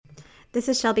This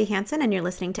is Shelby Hansen, and you're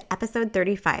listening to episode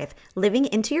 35, Living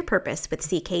into Your Purpose with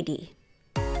CKD.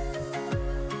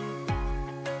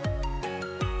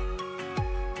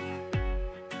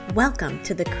 Welcome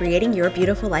to the Creating Your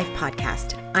Beautiful Life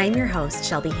podcast. I'm your host,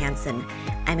 Shelby Hansen.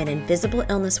 I'm an invisible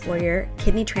illness warrior,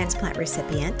 kidney transplant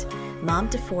recipient, mom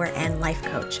to four, and life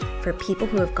coach for people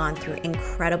who have gone through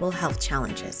incredible health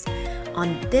challenges.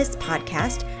 On this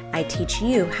podcast, I teach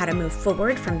you how to move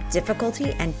forward from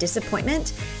difficulty and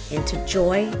disappointment into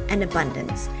joy and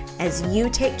abundance as you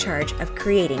take charge of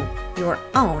creating your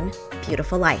own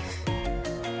beautiful life.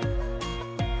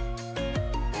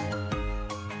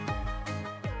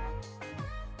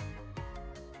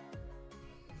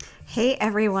 Hey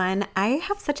everyone, I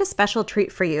have such a special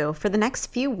treat for you. For the next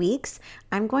few weeks,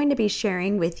 I'm going to be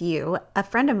sharing with you a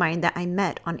friend of mine that I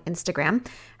met on Instagram.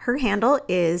 Her handle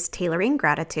is Tailoring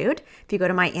Gratitude. If you go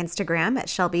to my Instagram at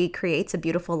Shelby Creates a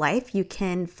Beautiful Life, you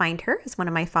can find her as one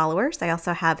of my followers. I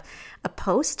also have a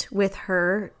post with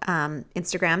her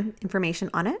Instagram information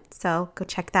on it, so go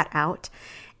check that out.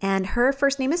 And her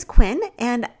first name is Quinn,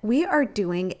 and we are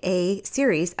doing a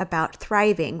series about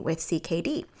thriving with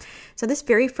CKD. So this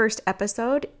very first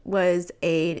episode was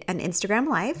an Instagram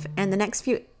Live, and the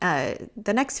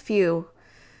next few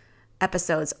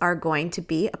episodes are going to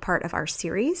be a part of our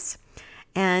series.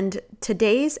 And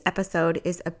today's episode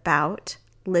is about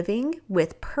living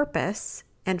with purpose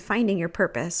and finding your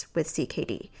purpose with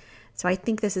CKD. So I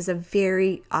think this is a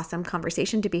very awesome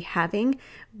conversation to be having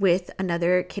with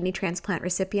another kidney transplant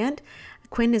recipient.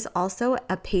 Quinn is also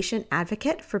a patient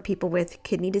advocate for people with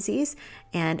kidney disease,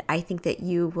 and I think that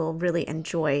you will really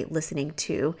enjoy listening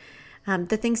to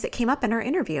the things that came up in our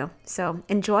interview. So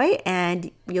enjoy, and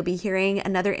you'll be hearing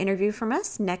another interview from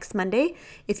us next Monday.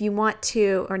 If you want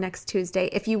to, or next Tuesday,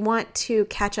 if you want to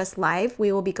catch us live,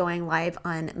 we will be going live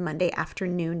on Monday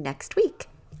afternoon next week.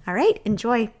 All right,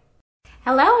 enjoy.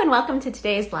 Hello and welcome to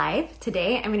today's live.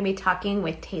 Today I'm going to be talking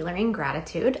with Tailoring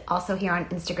Gratitude, also here on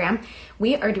Instagram.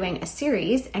 We are doing a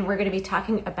series and we're going to be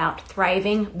talking about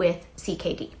thriving with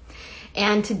CKD.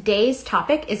 And today's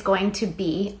topic is going to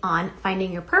be on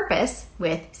finding your purpose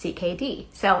with CKD.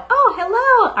 So,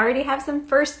 hello! I already have some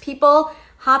first people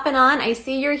hopping on. I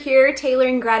see you're here,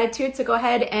 Tailoring Gratitude, so go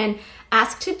ahead and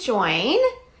ask to join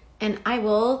and I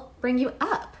will bring you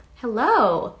up.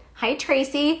 Hello. Hi,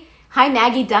 Tracy. Hi,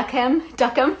 Maggie Duckham.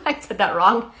 I said that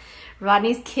wrong.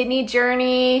 Rodney's Kidney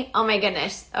Journey. Oh my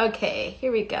goodness. Okay,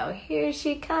 here we go. Here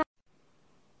she comes.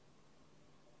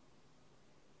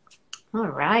 All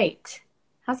right.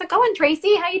 How's it going,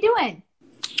 Tracy? How you doing?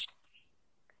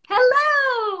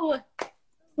 Hello.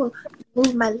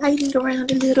 Move my lighting around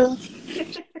a little.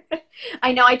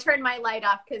 I know I turned my light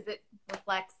off because it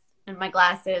reflects in my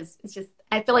glasses. It's just,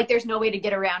 I feel like there's no way to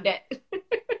get around it.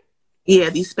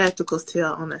 Yeah, these spectacles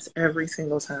tell on us every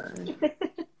single time.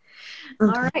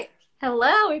 All right.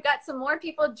 Hello. We've got some more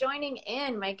people joining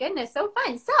in. My goodness. So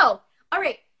fun. So, all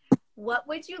right. What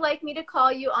would you like me to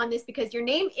call you on this? Because your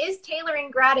name is Tailoring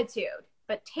Gratitude.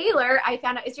 But Taylor, I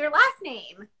found out, is your last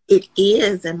name. It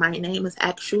is. And my name is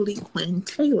actually Quinn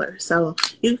Taylor. So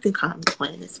you can call me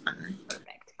Quinn. It's fine.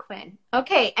 Perfect. Quinn.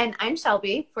 Okay. And I'm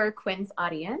Shelby for Quinn's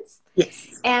audience.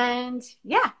 Yes. And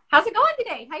yeah. How's it going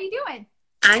today? How you doing?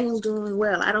 I am doing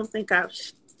well. I don't think I've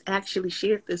actually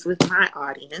shared this with my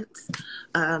audience,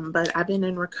 but I've been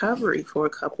in recovery for a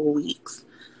couple of weeks.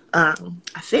 I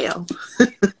fell.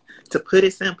 To put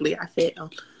it simply, I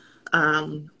fell.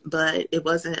 But it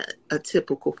wasn't a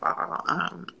typical fall.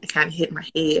 I kind of hit my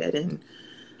head and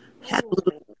had a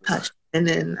little touch, and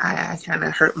then I kind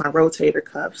of hurt my rotator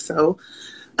cuff. So,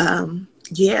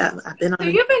 yeah, I've been on. So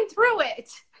you've been through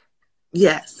it.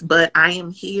 Yes, but I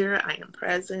am here, I am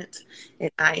present,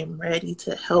 and I am ready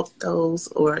to help those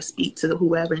or speak to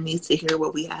whoever needs to hear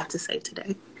what we have to say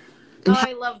today. Oh,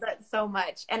 I love that so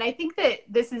much. And I think that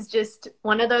this is just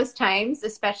one of those times,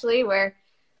 especially where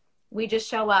we just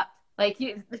show up. Like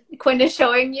Quinn is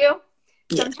showing you.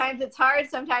 Yes. Sometimes it's hard,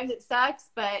 sometimes it sucks,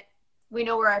 but we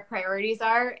know where our priorities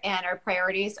are, and our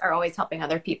priorities are always helping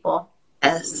other people.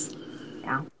 Yes.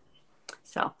 Yeah.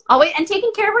 So always, and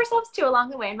taking care of ourselves too along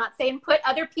the way. I'm not saying put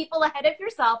other people ahead of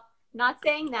yourself. Not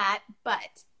saying that,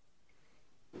 but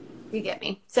you get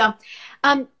me. So,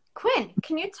 Quinn,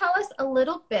 can you tell us a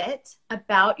little bit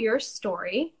about your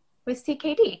story with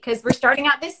CKD? Because we're starting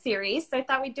out this series, so I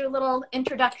thought we'd do a little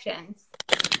introductions.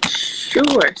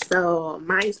 Sure. So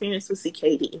my experience with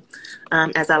CKD,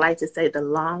 as I like to say, the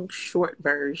long, short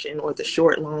version or the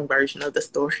short, long version of the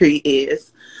story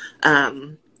is,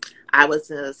 I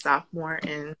was a sophomore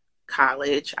in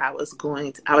college. I was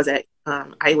at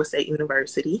Iowa State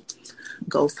University.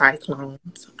 Go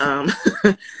Cyclones.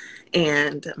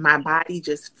 and my body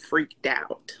just freaked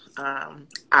out.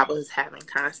 I was having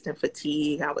constant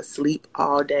fatigue. I would sleep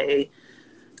all day,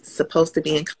 supposed to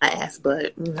be in class,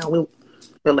 but we'll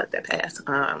let that pass.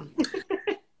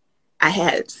 I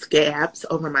had scabs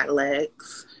over my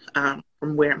legs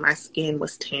from where my skin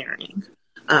was tearing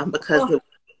because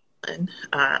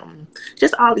Oh,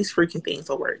 just all these freaking things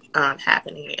were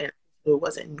happening, and it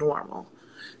wasn't normal.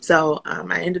 So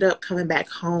I ended up coming back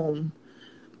home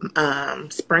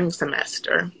spring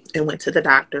semester and went to the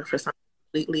doctor for something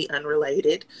completely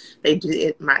unrelated. They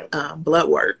did my blood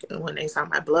work, and when they saw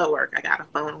my blood work, I got a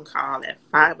phone call at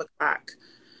 5 o'clock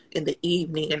in the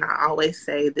evening, and I always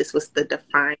say this was the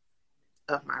defining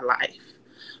of my life,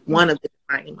 one of the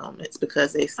defining moments,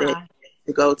 because they said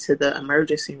to go to the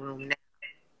emergency room now.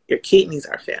 Your kidneys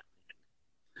are failing.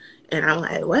 And I'm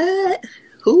like, what?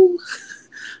 Who?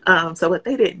 So what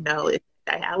they didn't know is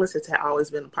dialysis had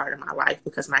always been a part of my life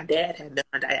because my dad had been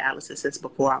on dialysis since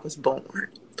before I was born.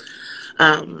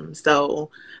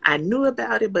 So I knew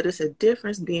about it, but it's a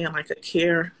difference being like a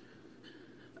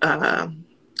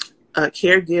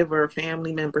caregiver,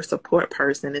 family member, support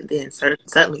person, and then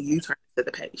suddenly you turn to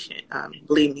the patient.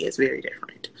 Believe me, it's very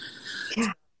different.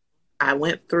 yeah. I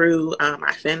went through,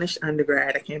 I finished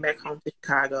undergrad. I came back home to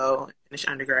Chicago, finished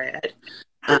undergrad.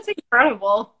 That's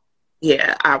incredible.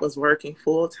 Yeah, I was working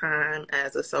full time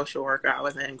as a social worker. I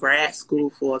was in grad school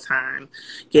full time,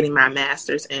 getting my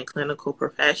master's in clinical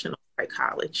professional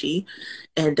psychology.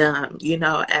 And,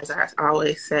 as I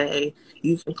always say,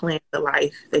 you can plan the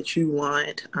life that you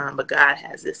want, but God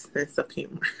has this sense of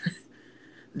humor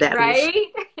that was Right?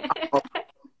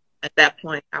 at that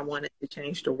point. I wanted to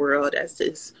change the world as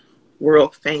this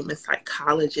world famous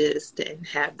psychologist and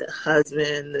have the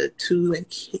husband, the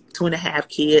 2.5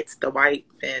 kids, the white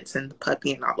fence and the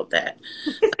puppy and all of that.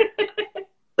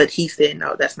 But he said,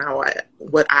 no, that's not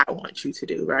what I want you to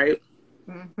do. Right.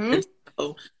 Mm-hmm. And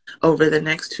so over the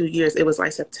next 2 years, it was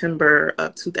like September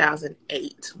of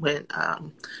 2008 when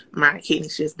my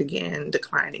kidneys just began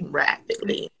declining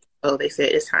rapidly. So they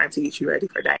said, it's time to get you ready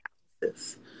for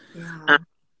dialysis. Yeah.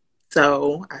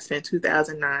 So I spent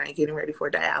 2009 getting ready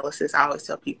for dialysis. I always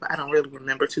tell people I don't really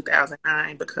remember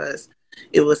 2009 because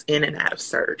it was in and out of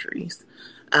surgeries.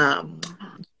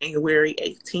 January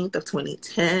 18th of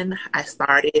 2010, I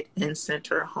started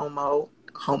in-center homo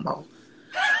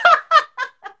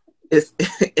is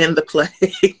in the place.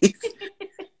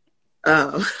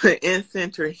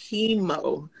 In-center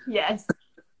hemo. Yes.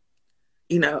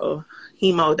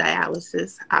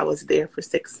 Hemodialysis. I was there for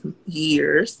 6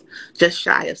 years, just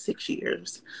shy of 6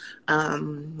 years.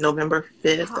 November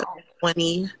 5th of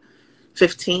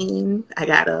 2015, I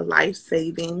got a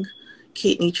life-saving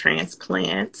kidney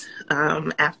transplant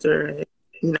after,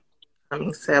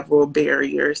 several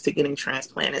barriers to getting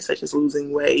transplanted, such as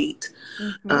losing weight,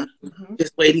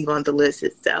 just waiting on the list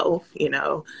itself,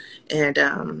 And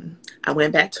I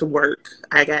went back to work.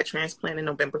 I got transplanted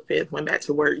November 5th, went back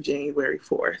to work January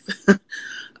 4th.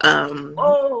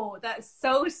 Oh, that's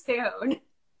so soon.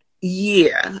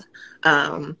 Yeah.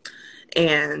 And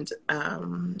in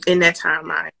that time,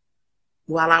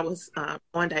 while I was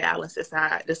on dialysis,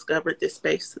 I discovered this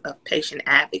space of patient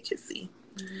advocacy.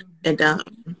 And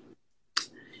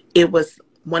it was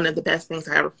one of the best things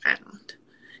I ever found.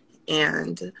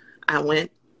 And I went,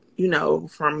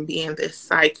 from being this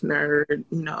psych nerd,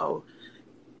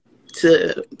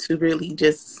 to really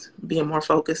just being more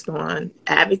focused on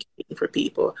advocating for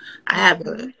people. I have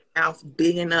a mouth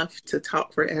big enough to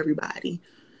talk for everybody.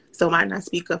 So why not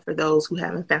speak up for those who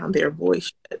haven't found their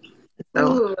voice yet?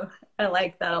 So, Ooh, I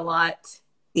like that a lot.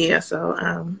 yeah. So,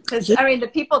 Because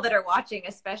the people that are watching,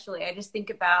 especially, I just think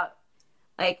about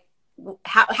like,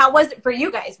 how was it for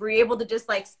you guys? Were you able to just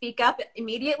like speak up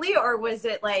immediately, or was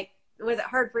it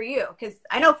hard for you? Because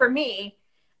I know for me,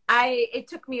 it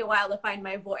took me a while to find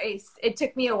my voice. It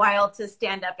took me a while to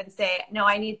stand up and say, no,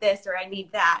 I need this or I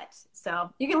need that.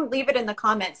 So you can leave it in the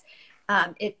comments.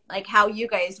 How you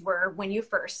guys were when you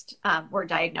first were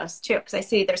diagnosed too, because I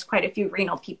see there's quite a few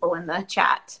renal people in the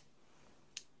chat.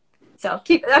 So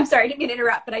I'm sorry, I didn't mean to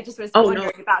interrupt, but I just was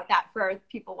wondering about that for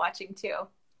people watching too.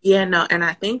 Yeah, no, and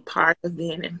I think part of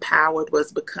being empowered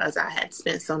was because I had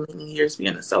spent so many years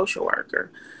being a social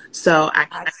worker. So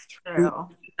That's true.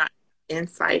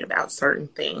 Insight about certain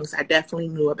things. I definitely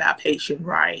knew about patient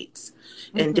rights.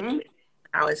 And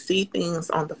I would see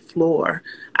things on the floor.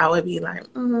 I would be like,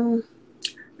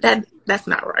 that's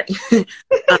not right.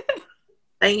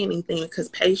 Say anything because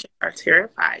patients are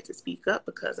terrified to speak up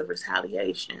because of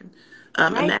retaliation.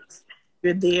 And that's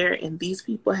you're there and these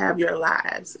people have your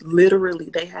lives.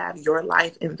 Literally, they have your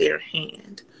life in their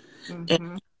hand.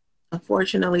 And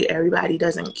unfortunately, everybody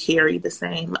doesn't carry the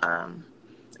same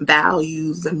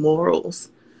values and morals.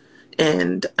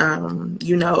 And,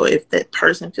 if that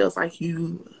person feels like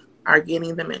you are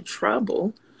getting them in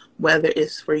trouble, whether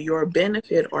it's for your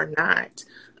benefit or not,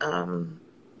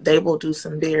 they will do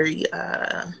some very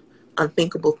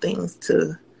unthinkable things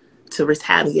to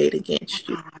retaliate against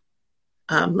you.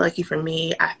 Lucky for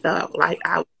me, I felt like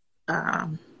I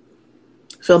was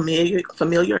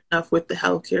familiar enough with the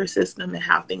healthcare system and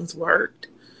how things worked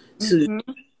to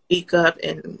speak up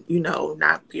and,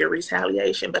 not fear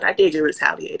retaliation. But I did get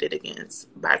retaliated against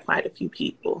by quite a few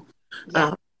people.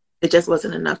 Yeah. It just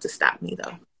wasn't enough to stop me,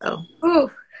 though. So. Ooh.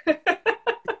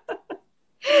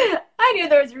 I knew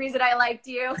there was a reason I liked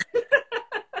you.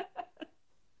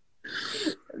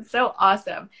 So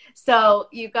awesome. So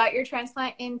you got your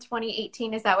transplant in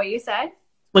 2018. Is that what you said?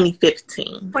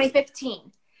 2015.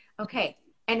 2015. Okay.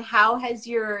 And how has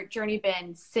your journey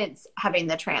been since having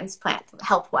the transplant,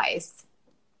 health-wise?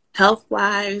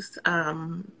 Health-wise,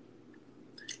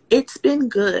 it's been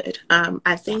good.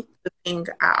 I think the thing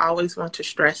I always want to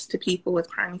stress to people with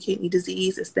chronic kidney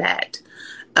disease is that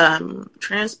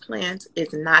transplant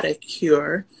is not a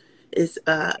cure. It's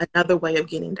another way of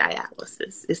getting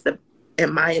dialysis. It's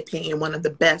in my opinion, one of the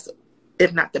best,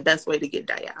 if not the best way to get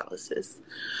dialysis.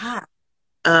 Ah.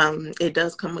 It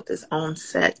does come with its own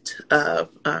set of,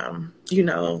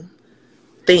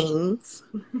 things.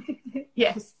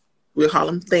 Yes. We call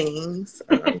them things.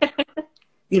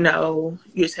 You're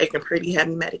taking pretty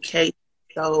heavy medication,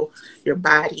 so your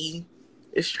body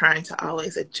is trying to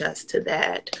always adjust to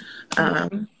that.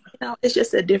 It's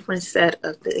just a different set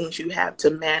of things you have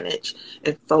to manage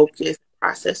and focus,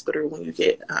 process through when you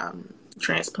get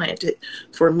transplanted.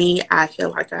 For me, I feel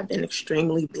like I've been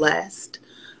extremely blessed.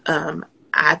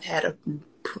 I've had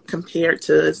compared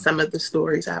to some of the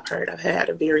stories I've heard, I've had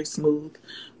a very smooth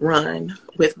run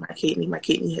with my kidney. My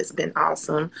kidney has been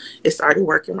awesome. It started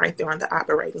working right there on the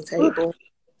operating table.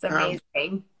 It's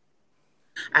amazing.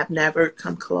 I've never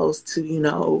come close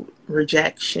to,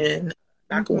 rejection.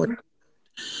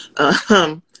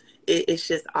 It's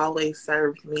just always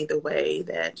served me the way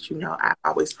that, I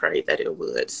always prayed that it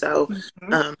would. So,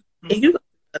 and you go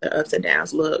through the ups and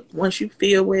downs. Look, once you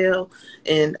feel well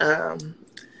and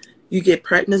you get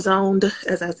prednisoned,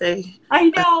 as I say. I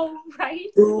know, right?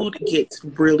 Food gets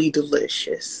really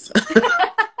delicious.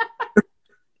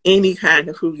 Any kind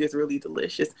of food gets really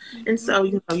delicious. And so,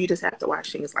 you just have to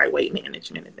watch things like weight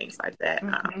management and things like that.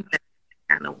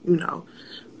 Kind of,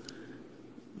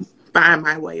 find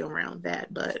my way around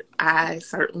that. But I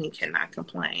certainly cannot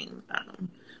complain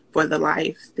for the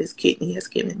life this kidney has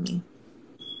given me.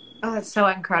 Oh, it's so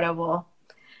incredible.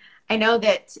 I know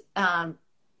that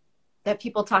that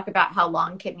people talk about how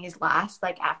long kidneys last,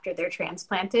 like after they're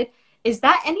transplanted. Is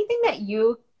that anything that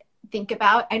you think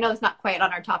about? I know it's not quite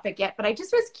on our topic yet, but I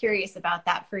just was curious about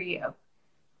that for you.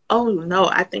 Oh, no,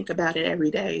 I think about it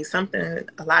every day. Something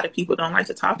a lot of people don't like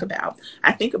to talk about.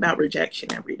 I think about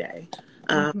rejection every day.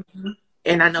 And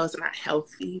I know it's not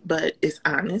healthy, but it's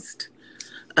honest.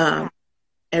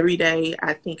 Every day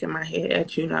I think in my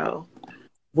head,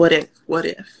 what if?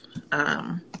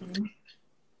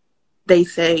 They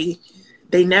say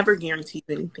they never guarantee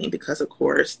you anything because, of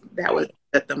course, that would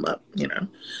set them up,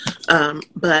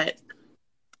 but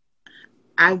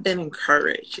I've been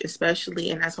encouraged,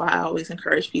 especially, and that's why I always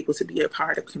encourage people to be a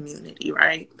part of community,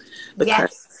 right?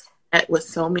 Because that with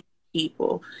so many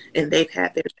people, and they've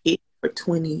had their kids for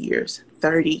 20 years,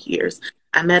 30 years.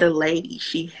 I met a lady,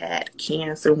 she had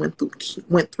cancer, went through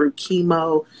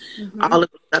chemo, all of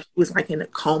the stuff. She was like in a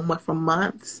coma for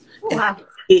months. Wow. And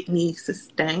kidney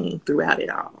sustained throughout it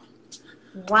all.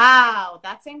 Wow,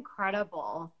 that's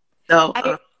incredible. So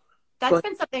that's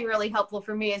been something really helpful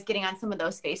for me, is getting on some of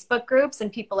those Facebook groups,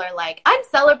 and people are like, I'm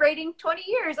celebrating 20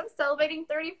 years. I'm celebrating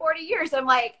 30, 40 years. I'm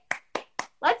like,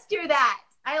 let's do that.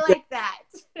 I like that.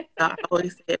 I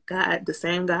always say, God, the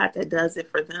same God that does it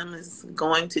for them is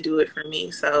going to do it for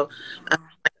me. So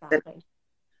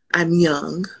I'm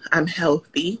young, I'm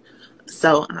healthy.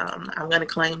 So I'm going to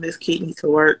claim this kidney to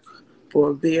work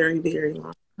for a very, very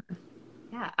long time.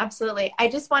 Yeah, absolutely. I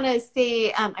just want to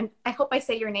say, I hope I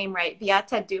say your name right.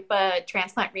 Viata Dupa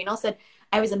Transplant Renal said,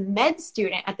 I was a med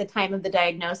student at the time of the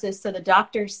diagnosis, so the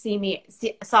doctors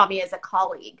saw me as a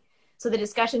colleague. So the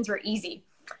discussions were easy.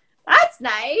 That's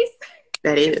nice.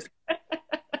 That is.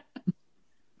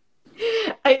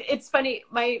 It's funny.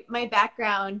 My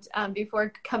background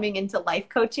before coming into life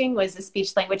coaching was a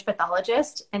speech language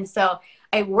pathologist. And so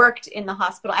I worked in the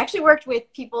hospital. I actually worked with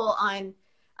people on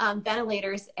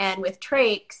ventilators and with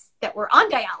trachs that were on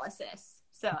dialysis.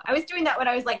 So I was doing that when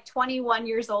I was like 21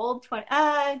 years old,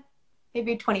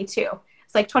 maybe 22.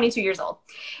 was like 22 years old.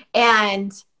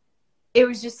 And it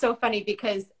was just so funny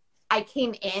because I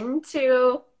came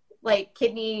into like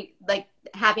kidney, like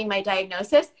having my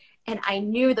diagnosis, and I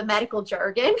knew the medical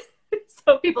jargon.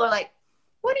 So people are like,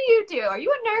 what do you do? Are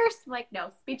you a nurse? I'm like,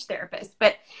 no, speech therapist.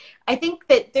 But I think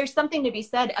that there's something to be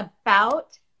said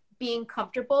about being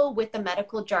comfortable with the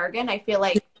medical jargon. I feel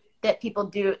like that people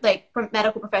do, like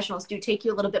medical professionals do take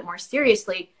you a little bit more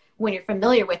seriously when you're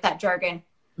familiar with that jargon,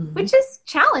 which is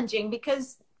challenging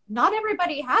because not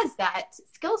everybody has that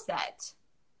skill set.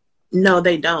 No,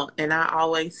 they don't. And I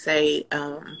always say,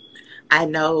 I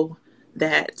know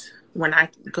that when I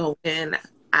go in,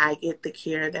 I get the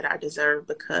care that I deserve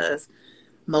because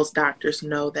most doctors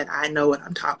know that I know what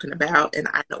I'm talking about and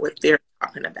I know what they're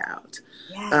talking about.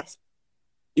 Yes.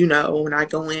 You know, when I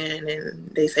go in and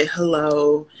they say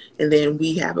hello and then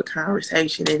we have a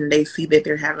conversation and they see that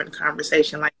they're having a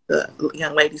conversation, like the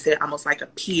young lady said, almost like a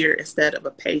peer instead of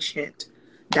a patient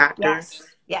doctor. Yes.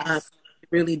 Yes. It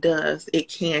really does. It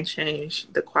can change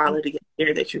the quality of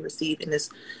care that you receive. And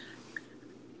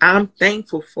I'm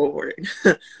thankful for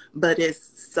it, but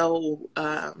it's so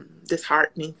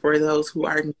disheartening for those who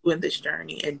are new in this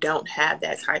journey and don't have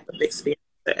that type of experience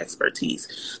or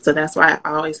expertise. So that's why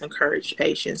I always encourage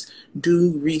patients,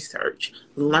 do research,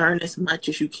 learn as much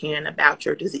as you can about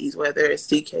your disease, whether it's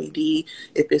CKD,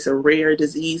 if it's a rare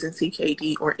disease in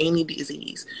CKD or any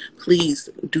disease. Please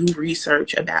do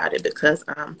research about it because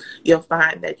you'll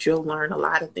find that you'll learn a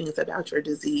lot of things about your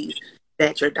disease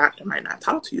that your doctor might not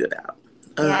talk to you about.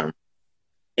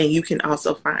 And you can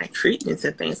also find treatments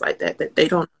and things like that that they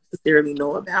don't necessarily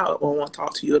know about or won't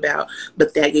talk to you about,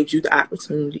 but that gives you the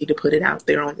opportunity to put it out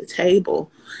there on the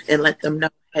table and let them know,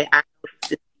 hey, I know this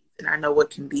disease and I know what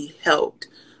can be helped,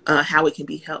 how it can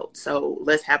be helped. So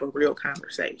let's have a real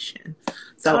conversation.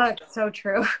 So that's so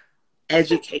true.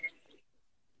 Educate.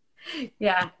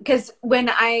 Yeah, because when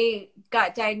I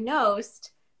got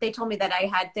diagnosed, they told me that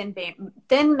I had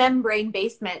thin membrane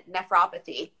basement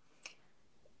nephropathy,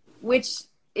 which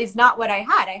is not what I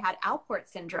had. I had Alport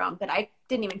syndrome, but I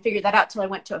didn't even figure that out till I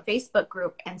went to a Facebook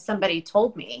group and somebody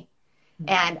told me.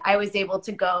 And I was able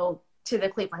to go to the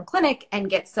Cleveland Clinic and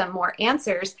get some more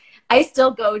answers. I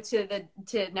still go to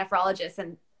nephrologists,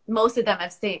 and most of them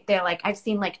they're like, I've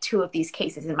seen like 2 of these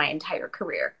cases in my entire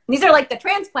career. And these are like the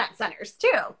transplant centers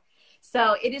too.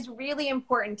 So it is really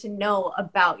important to know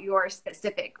about your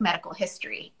specific medical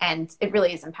history, and it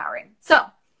really is empowering. So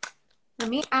let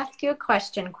me ask you a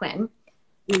question, Quinn.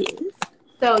 Yes.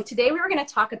 So today we were going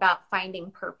to talk about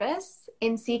finding purpose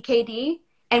in CKD,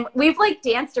 and we've like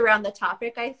danced around the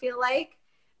topic, I feel like,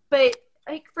 but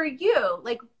like for you,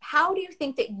 like how do you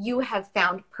think that you have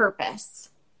found purpose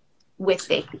with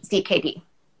CKD?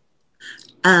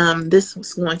 This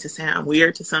is going to sound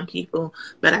weird to some people,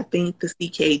 but I think the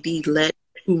CKD led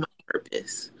to my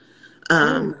purpose.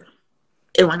 And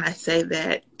when I say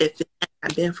that, if it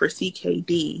had been for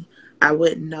CKD, I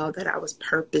wouldn't know that I was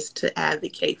purposed to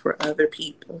advocate for other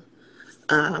people.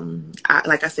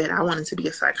 Like I said, I wanted to be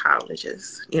a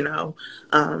psychologist, you know,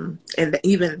 and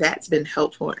even that's been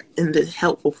helpful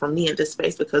for me in this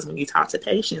space, because when you talk to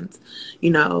patients,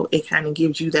 you know, it kind of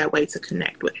gives you that way to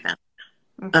connect with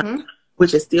them,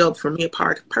 which is still for me a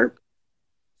part of purpose.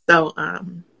 So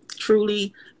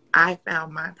truly, I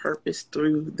found my purpose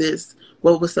through this,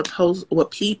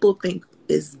 what people think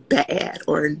is bad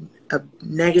or a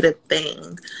negative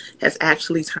thing has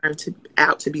actually turned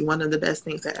out to be one of the best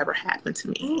things that ever happened to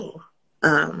me.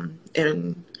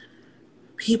 And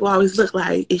people always look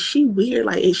like, is she weird?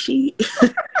 Like, is she?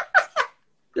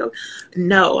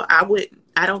 No,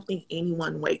 I don't think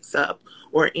anyone wakes up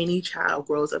or any child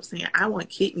grows up saying, I want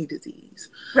kidney disease.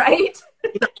 Right.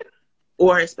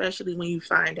 Or especially when you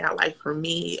find out, like for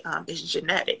me, it's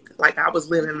genetic. Like I was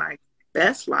living my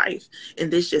best life and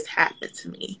this just happened to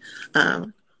me.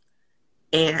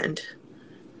 And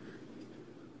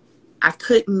I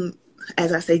couldn't,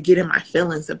 as I say, get in my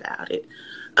feelings about it.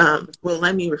 Well,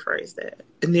 let me rephrase that.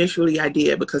 Initially, I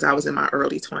did because I was in my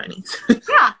early 20s.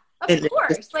 Yeah, of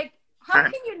course. Like, how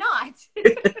can you not?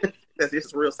 That's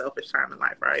just a real selfish time in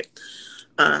life, right?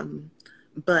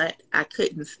 But I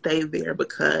couldn't stay there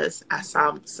because I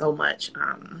saw so much.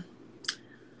 I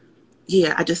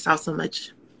just saw so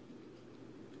much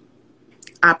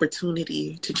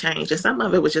opportunity to change, and some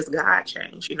of it was just God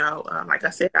change, you know. Like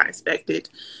I said, I expected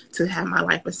to have my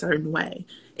life a certain way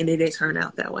and it didn't turn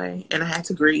out that way, and I had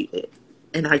to grieve it.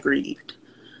 And I grieved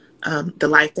the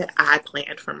life that I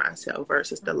planned for myself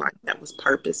versus the life that was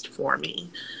purposed for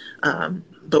me.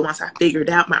 But once I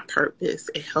figured out my purpose,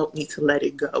 it helped me to let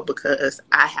it go because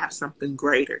I have something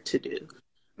greater to do.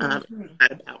 It's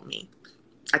not about me.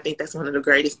 I think that's one of the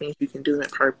greatest things you can do in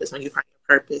purpose. When you find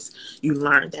your purpose, you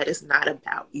learn that it's not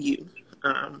about you.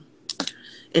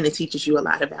 And it teaches you a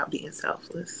lot about being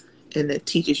selfless. And it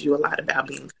teaches you a lot about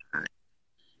being kind.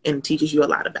 And it teaches you a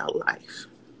lot about life.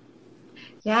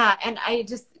 Yeah. And I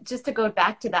just to go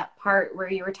back to that part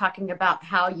where you were talking about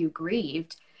how you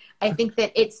grieved, I think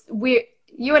that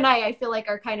you and I feel like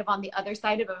are kind of on the other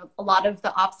side of a lot of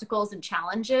the obstacles and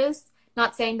challenges.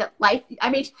 Not saying that life, I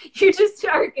mean, you just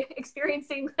are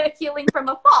experiencing the healing from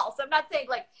a fall. So I'm not saying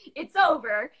like it's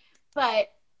over,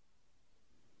 but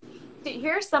to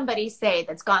hear somebody say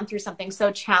that's gone through something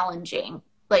so challenging,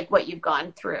 like what you've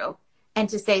gone through, and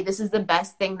to say, this is the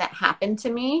best thing that happened to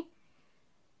me.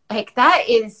 Like that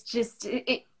is just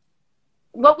it.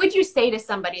 What would you say to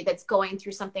somebody that's going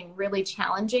through something really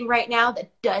challenging right now that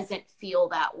doesn't feel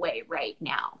that way right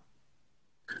now?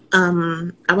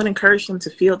 I would encourage them to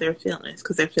feel their feelings,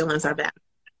 because their feelings are valid,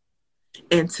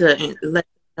 and to let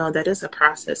them know that it's a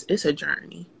process, it's a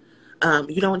journey.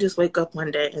 You don't just wake up one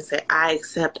day and say, I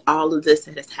accept all of this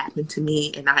that has happened to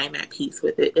me and I am at peace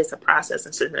with it. It's a process,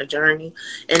 it's a journey,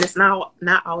 and it's not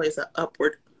always an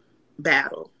upward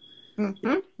battle.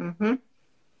 Mm-hmm. Mm-hmm.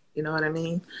 You know what I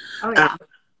mean? Oh, yeah.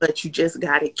 But you just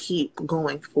got to keep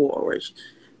going forward.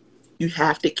 You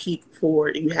have to keep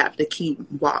forward. You have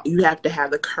to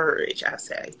have the courage, I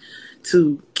say,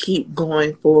 to keep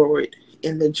going forward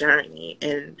in the journey.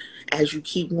 And as you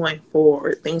keep going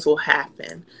forward, things will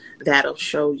happen that'll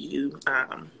show you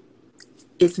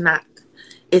it's not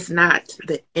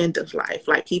the end of life.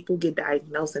 Like, people get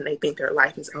diagnosed and they think their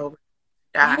life is over.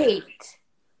 Right.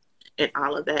 And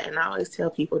all of that. And I always tell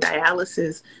people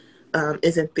dialysis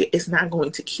it's not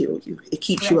going to kill you. It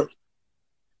keeps you alive.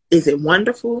 Is it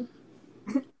wonderful?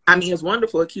 I mean, it's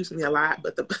wonderful. It keeps me alive,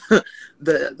 but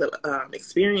the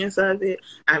experience of it,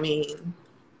 I mean,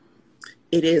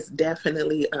 it is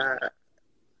definitely an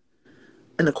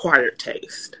acquired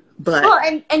taste. But well,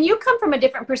 and you come from a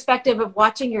different perspective of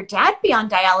watching your dad be on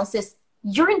dialysis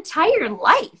your entire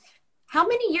life. How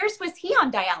many years was he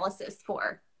on dialysis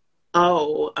for?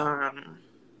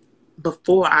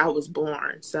 Before I was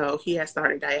born. So he had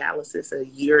started dialysis a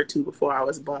year or two before I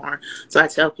was born. So I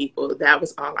tell people that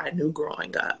was all I knew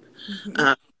growing up.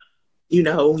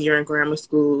 Mm-hmm. When you're in grammar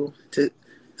school, to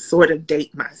sort of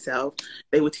date myself,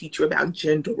 they would teach you about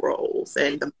gender roles,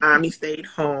 and the mommy stayed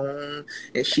home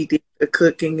and she did the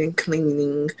cooking and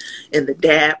cleaning, and the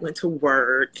dad went to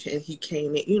work and he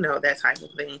came in, that type of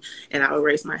thing. And I would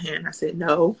raise my hand. I said,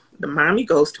 no, the mommy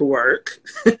goes to work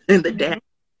and the dad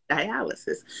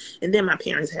dialysis. And then my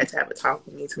parents had to have a talk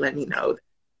with me to let me know that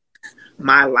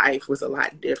my life was a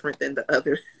lot different than the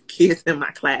other kids in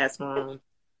my classroom.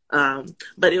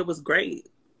 But it was great.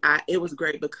 It was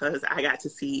great because I got to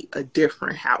see a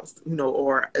different house,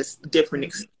 or a different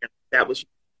experience that was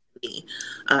me.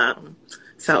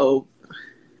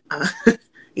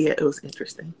 Yeah, it was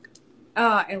interesting.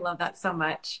 Oh, I love that so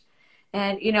much.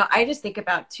 And, I just think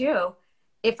about too,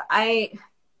 if I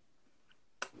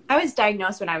was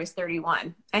diagnosed when I was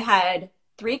 31. I had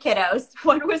 3 kiddos.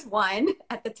 One was 1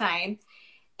 at the time.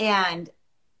 And,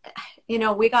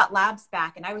 we got labs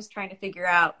back and I was trying to figure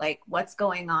out like what's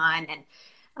going on. And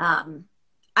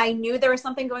I knew there was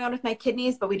something going on with my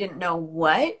kidneys, but we didn't know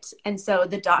what. And so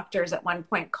the doctors at one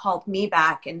point called me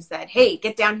back and said, hey,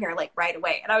 get down here like right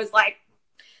away. And I was like,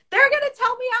 they're going to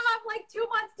tell me I have like 2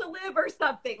 months to live or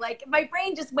something. Like my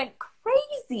brain just went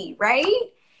crazy.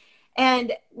 Right.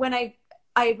 And when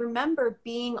I remember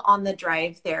being on the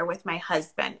drive there with my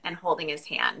husband and holding his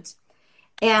hand.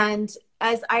 And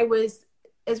as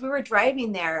we were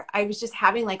driving there, I was just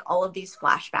having like all of these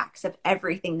flashbacks of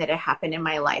everything that had happened in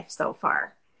my life so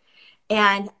far.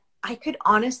 And I could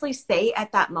honestly say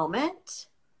at that moment,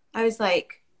 I was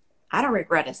like, I don't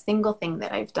regret a single thing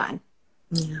that I've done.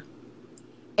 Yeah.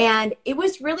 And it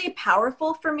was really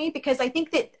powerful for me because I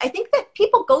think that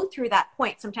people go through that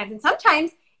point sometimes. And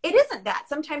sometimes it isn't that.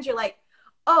 Sometimes you're like,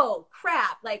 oh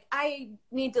crap, like I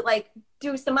need to like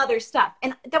do some other stuff.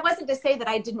 And that wasn't to say that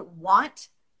I didn't want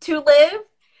to live,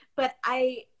 but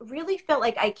I really felt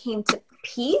like I came to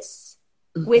peace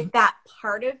with that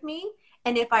part of me.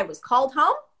 And if I was called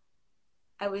home,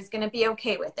 I was going to be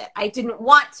okay with it. I didn't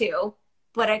want to,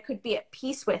 but I could be at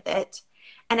peace with it.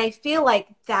 And I feel like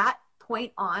that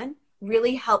point on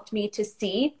really helped me to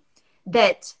see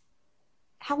that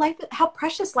how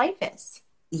precious life is.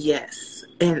 Yes.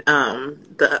 And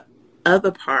the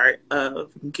other part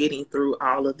of getting through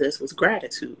all of this was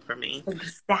gratitude for me.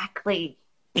 Exactly.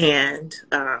 And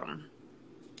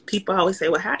people always say,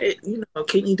 well, how did,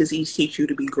 kidney disease teach you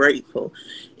to be grateful?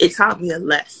 It taught me a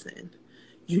lesson.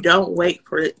 You don't wait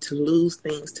for it to lose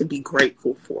things to be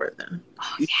grateful for them.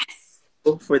 Oh, yes.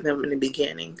 for them in the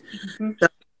beginning. Mm-hmm. So,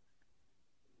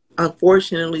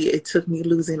 unfortunately, it took me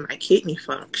losing my kidney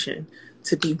function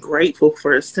to be grateful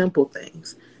for simple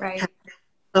things. Right. Having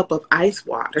a cup of ice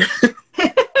water.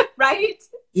 Right.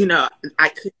 I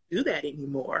couldn't do that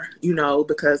anymore,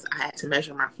 because I had to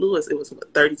measure my fluids. It was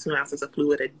 32 ounces of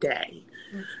fluid a day.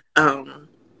 Mm-hmm.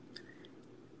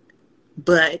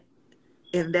 But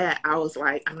in that, I was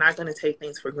like, I'm not going to take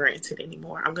things for granted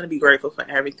anymore. I'm going to be grateful for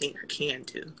everything I can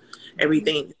do.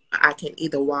 Everything I can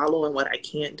either wallow in what I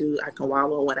can't do. I can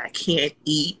wallow in what I can't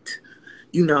eat,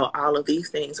 all of these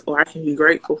things. Or I can be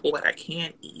grateful for what I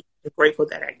can eat. I'm grateful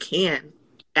that I can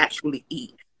actually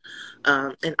eat.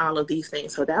 And all of these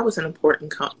things. So that was an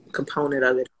important component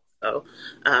of it. So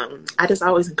I just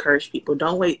always encourage people,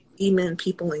 don't wait, even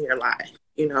people in your life,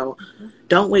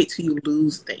 don't wait till you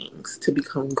lose things to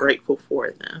become grateful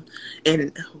for them.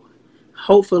 And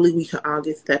hopefully we can all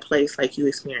get to that place like you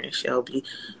experienced, Shelby.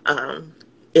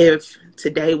 If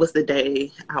today was the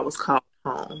day I was called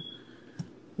home,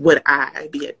 would I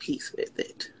be at peace with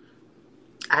it?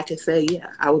 I can say,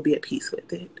 yeah, I would be at peace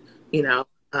with it,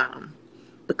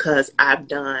 because I've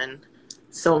done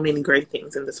so many great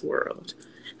things in this world.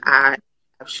 I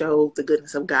have showed the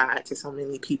goodness of God to so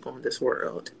many people in this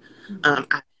world.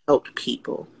 I've helped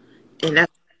people, and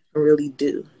that's what I really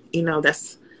do.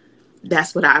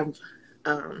 That's what I've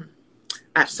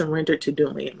surrendered to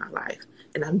doing in my life,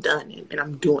 and I've done it, and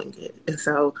I'm doing it. And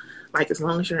so, as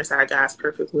long as you're inside God's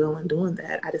perfect will and doing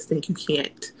that, I just think you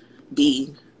can't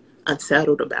be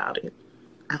unsettled about it.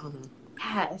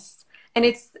 Yes. And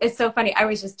it's so funny. I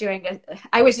was just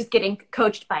getting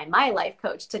coached by my life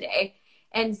coach today.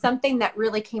 And something that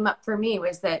really came up for me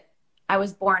was that I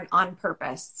was born on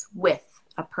purpose with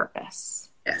a purpose.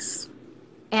 Yes.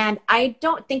 And I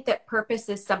don't think that purpose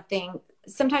is something,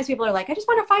 sometimes people are like, I just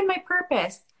want to find my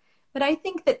purpose. But I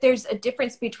think that there's a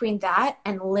difference between that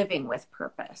and living with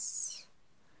purpose.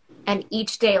 And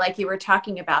each day, like you were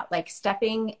talking about, like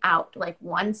stepping out, like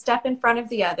one step in front of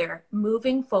the other,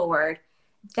 moving forward,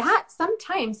 that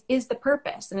sometimes is the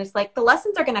purpose. And it's like the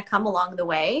lessons are going to come along the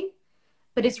way,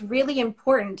 but it's really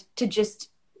important to just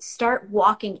start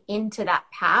walking into that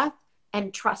path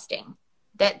and trusting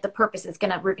that the purpose is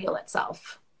going to reveal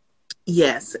itself.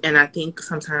 Yes. And I think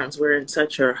sometimes we're in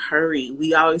such a hurry.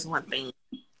 We always want things.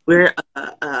 We're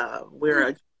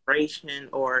a generation,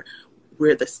 or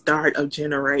we're the start of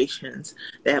generations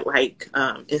that like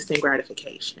instant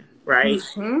gratification, right?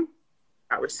 Mm-hmm.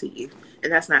 I receive.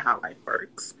 And that's not how life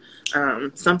works.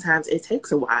 Sometimes it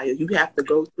takes a while. You have to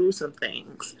go through some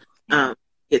things,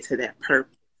 get to that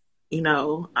purpose,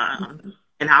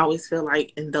 and I always feel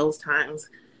like in those times,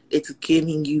 it's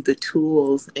giving you the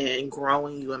tools and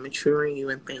growing you and maturing you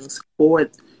and things for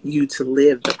you to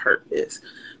live the purpose.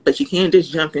 But you can't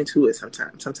just jump into it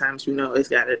sometimes. Sometimes, there's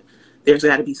got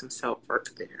to be some self-work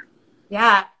there.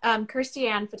 Yeah. Kirsty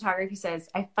Ann Photography says,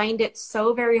 I find it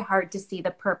so very hard to see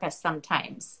the purpose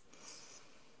sometimes.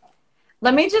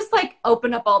 Let me just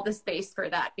open up all the space for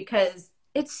that, because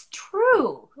it's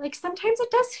true. Sometimes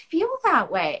it does feel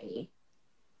that way.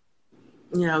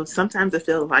 Sometimes it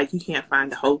feels like you can't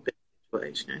find the hope in the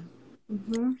situation,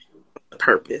 the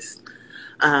purpose.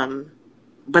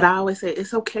 But I always say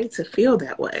it's okay to feel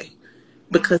that way,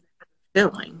 because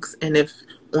feelings. And if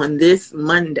on this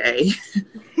Monday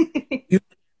you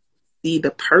see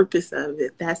the purpose of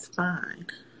it, that's fine.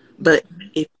 But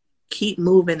if you keep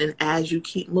moving, and as you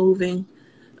keep moving,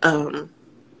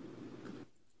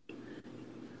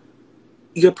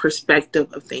 your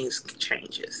perspective of things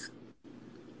changes.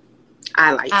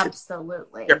 I like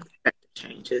absolutely. Your perspective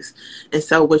changes. And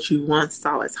so what you once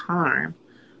saw as harm,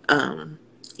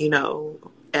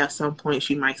 at some point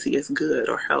you might see as good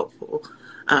or helpful.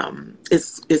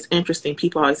 It's interesting.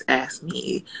 People always ask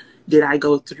me, did I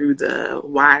go through the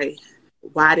why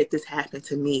did this happen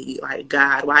to me? Like,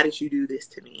 God, why did you do this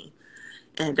to me?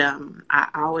 And I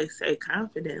always say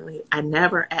confidently, I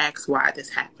never asked why this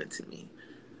happened to me.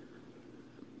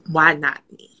 Why not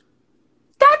me?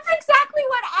 That's exactly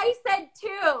what I said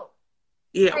too.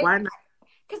 Yeah, why not?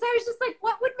 Because I was just like,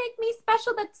 what would make me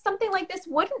special that something like this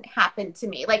wouldn't happen to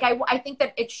me? I think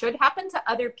that it should happen to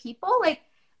other people.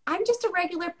 I'm just a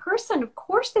regular person. Of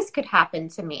course this could happen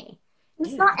to me. And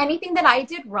it's not anything that I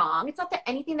did wrong. It's not that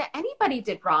anything that anybody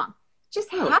did wrong. It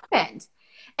just happened.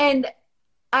 And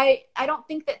I don't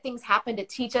think that things happen to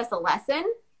teach us a lesson,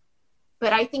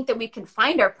 but I think that we can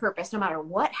find our purpose no matter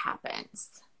what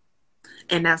happens.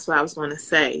 And that's what I was going to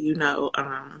say,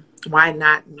 why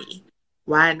not me?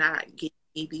 Why not give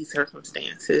me these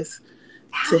circumstances?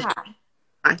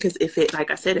 Because if it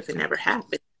never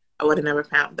happened, I would have never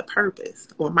found the purpose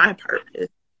or my purpose.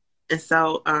 And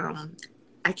so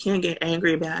I can't get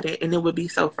angry about it, and it would be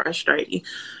so frustrating.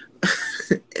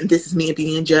 And this is me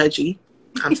being judgy.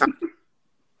 I'm sorry.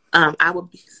 I would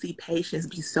see patients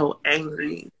be so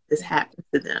angry this happened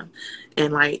to them,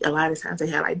 and like a lot of times they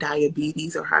had like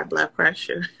diabetes or high blood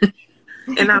pressure,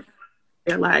 and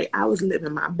they're like, I was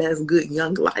living my best good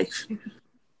young life,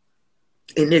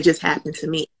 and it just happened to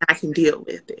me. I can deal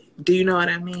with it. Do you know what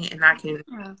I mean? And I can.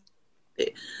 Yeah.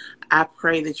 I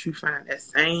pray that you find that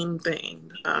same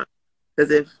thing,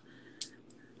 because if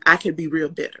I could be real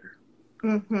bitter.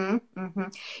 Mm-hmm. Mm-hmm.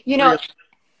 You know,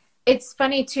 it's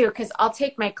funny too, because I'll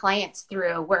take my clients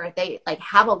through where they like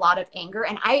have a lot of anger,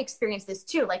 and I experience this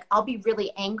too. Like I'll be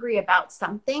really angry about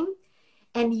something,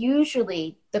 and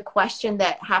usually the question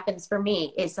that happens for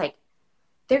me is like,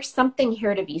 there's something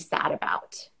here to be sad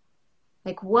about.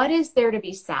 Like, what is there to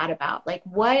be sad about? Like,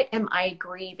 what am I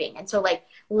grieving? And so like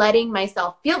letting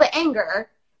myself feel the anger,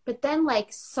 but then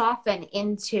like soften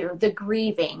into the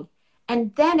grieving.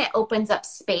 And then it opens up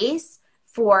space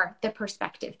for the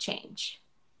perspective change.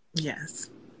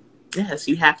 Yes. Yes,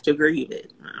 you have to grieve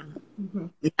it. Mm-hmm.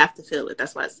 You have to feel it.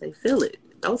 That's why I say feel it.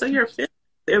 Those are your feelings.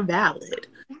 They're valid.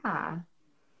 Yeah.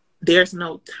 There's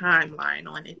no timeline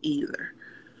on it either.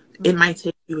 Mm-hmm. It might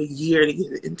take you a year to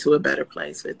get into a better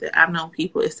place with it. I've known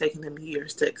people, it's taken them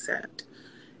years to accept.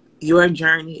 Your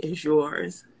journey is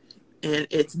yours, and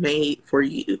it's made for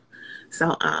you.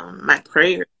 So my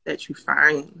prayer is that you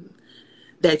find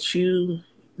that you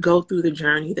go through the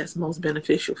journey that's most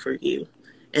beneficial for you,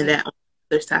 and that on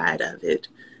the other side of it,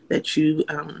 that you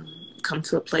come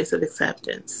to a place of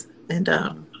acceptance. And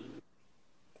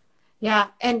yeah,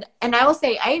 and I will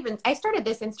say I started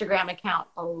this Instagram account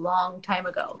a long time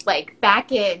ago, like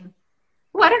back in,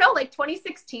 I don't know, like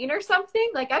 2016 or something.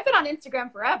 Like I've been on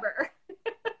Instagram forever.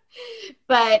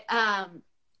 But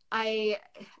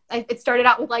it started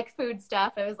out with like food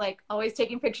stuff. I was like always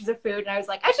taking pictures of food, and I was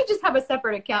like, I should just have a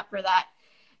separate account for that.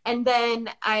 And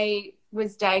then I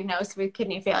was diagnosed with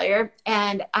kidney failure,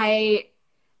 and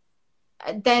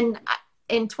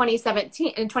in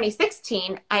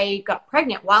 2016, I got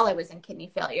pregnant while I was in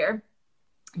kidney failure.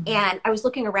 Mm-hmm. And I was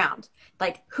looking around,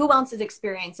 like, who else is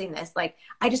experiencing this? Like,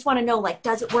 I just want to know, like,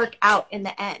 does it work out in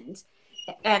the end?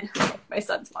 And my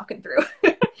son's walking through.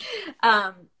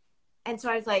 And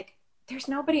so I was like, there's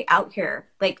nobody out here,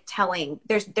 like, telling,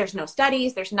 there's no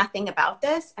studies, there's nothing about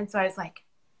this. And so I was like,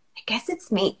 I guess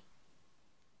it's me.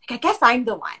 Like, I guess I'm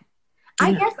the one. Yeah.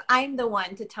 I guess I'm the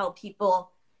one to tell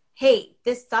people, hey,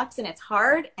 this sucks and it's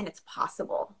hard and it's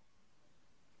possible.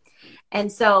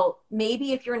 And so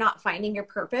maybe if you're not finding your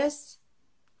purpose,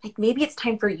 like maybe it's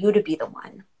time for you to be the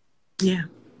one. Yeah.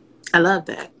 I love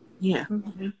that. Yeah.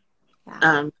 Mm-hmm.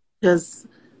 Yeah. Because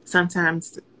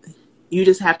sometimes you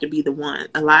just have to be the one.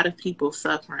 A lot of people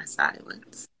suffer in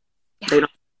silence. Yeah. They don't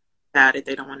talk about it.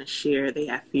 They don't want to share. They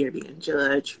have fear of being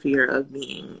judged, fear of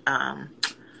being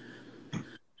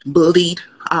bullied,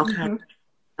 all kinds of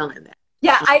telling that.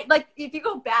 Yeah, I like if you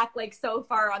go back like so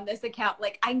far on this account,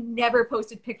 like I never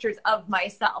posted pictures of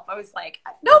myself. I was like,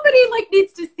 nobody like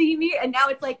needs to see me, and now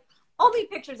it's like only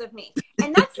pictures of me.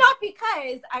 And that's not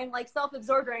because I'm like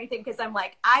self-absorbed or anything, because I'm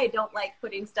like, I don't like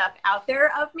putting stuff out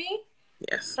there of me.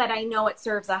 Yes. But I know it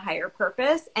serves a higher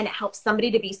purpose, and it helps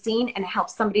somebody to be seen, and it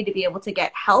helps somebody to be able to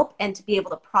get help and to be able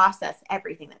to process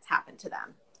everything that's happened to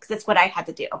them, because it's what I had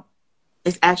to do.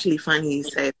 It's actually funny you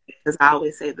say that, because I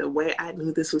always say the way I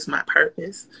knew this was my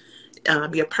purpose.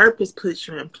 Your purpose puts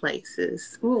you in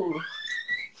places. Ooh.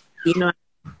 You know,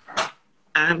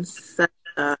 I'm such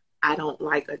a I don't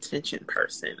like attention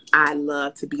person. I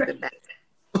love to be the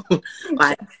best.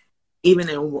 Like even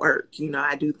in work, you know,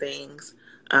 I do things,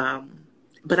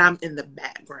 but I'm in the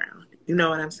background. You know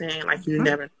what I'm saying? Like you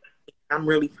never. I'm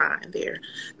really fine there.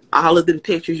 All of the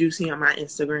pictures you see on my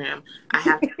Instagram, I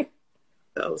have.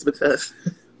 Those because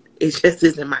it just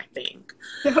isn't my thing.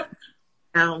 I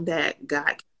found that God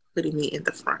kept putting me in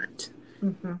the front.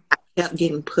 Mm-hmm. I kept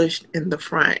getting pushed in the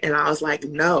front, and I was like,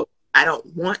 no, I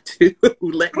don't want to.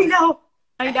 Let me.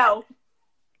 I know.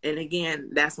 And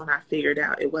again, that's when I figured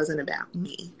out it wasn't about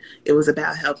me. It was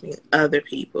about helping other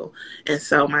people. And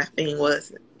so my thing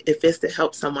was, if it's to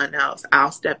help someone else,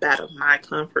 I'll step out of my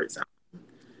comfort zone.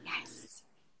 Yes.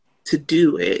 To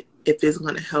do it if it's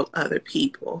going to help other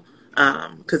people.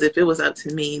 Because if it was up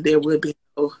to me, there would be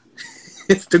no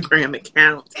Instagram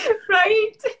account.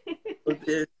 Right.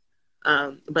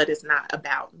 But it's not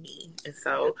about me. And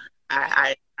so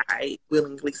I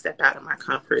willingly step out of my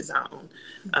comfort zone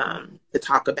to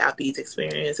talk about these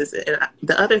experiences. And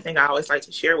the other thing I always like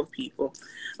to share with people,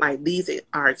 like these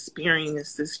are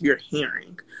experiences you're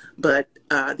hearing, but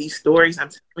these stories I'm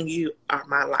telling you are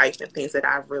my life and things that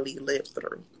I've really lived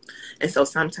through. And so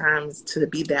sometimes to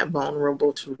be that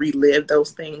vulnerable, to relive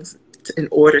those things in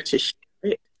order to share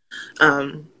it,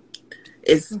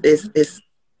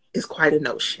 is quite a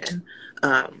notion.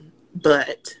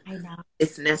 But I know.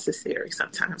 it's necessary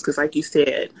sometimes, because like you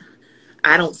said,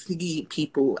 I don't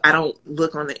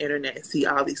look on the internet and see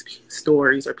all these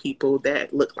stories or people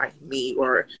that look like me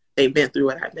or they've been through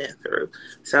what I've been through.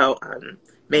 So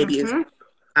maybe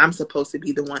I'm supposed to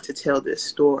be the one to tell this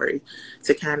story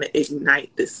to kind of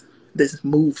ignite this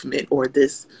movement, or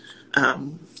this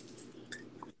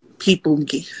people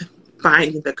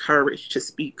finding the courage to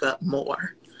speak up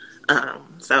more.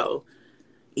 So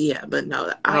yeah, but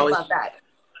no, I love that.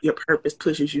 Your purpose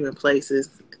pushes you in places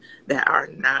that are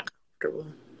not comfortable.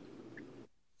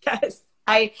 Yes,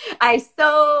 I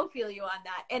so feel you on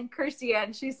that. And Kirsty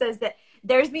Ann, she says that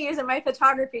there's me using my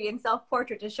photography and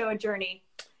self-portrait to show a journey.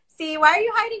 See, why are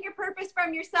you hiding your purpose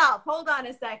from yourself? Hold on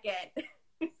a second.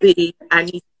 See, I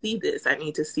need to see this. I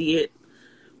need to see it.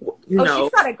 You know,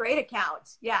 she's got a great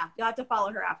account. Yeah, you'll have to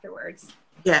follow her afterwards.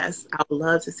 Yes, I would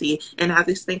love to see it. And I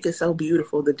just think it's so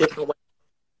beautiful, the different ways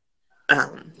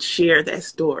share that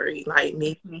story. Like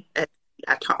me,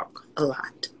 I talk a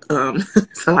lot.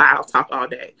 So I'll talk all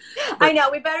day. But I know,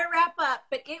 we better wrap up,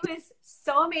 but it was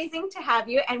so amazing to have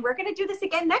you. And we're going to do this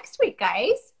again next week,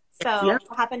 guys. So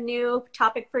we'll have a new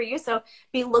topic for you. So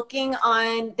be looking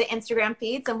on the Instagram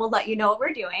feeds and we'll let you know what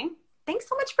we're doing. Thanks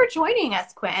so much for joining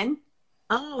us, Quinn.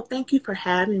 Oh, thank you for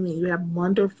having me. You have a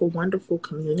wonderful, wonderful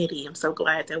community. I'm so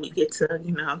glad that we get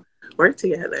to, work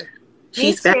together.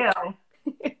 She's too.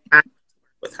 I'm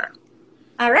with her.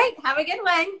 All right. Have a good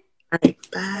one. All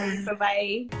right. Bye.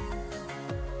 Bye-bye.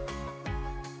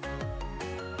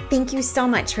 Thank you so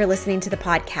much for listening to the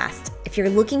podcast. If you're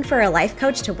looking for a life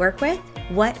coach to work with,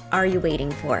 what are you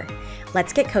waiting for?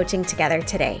 Let's get coaching together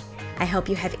today. I hope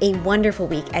you have a wonderful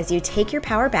week as you take your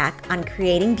power back on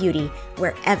creating beauty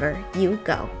wherever you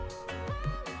go.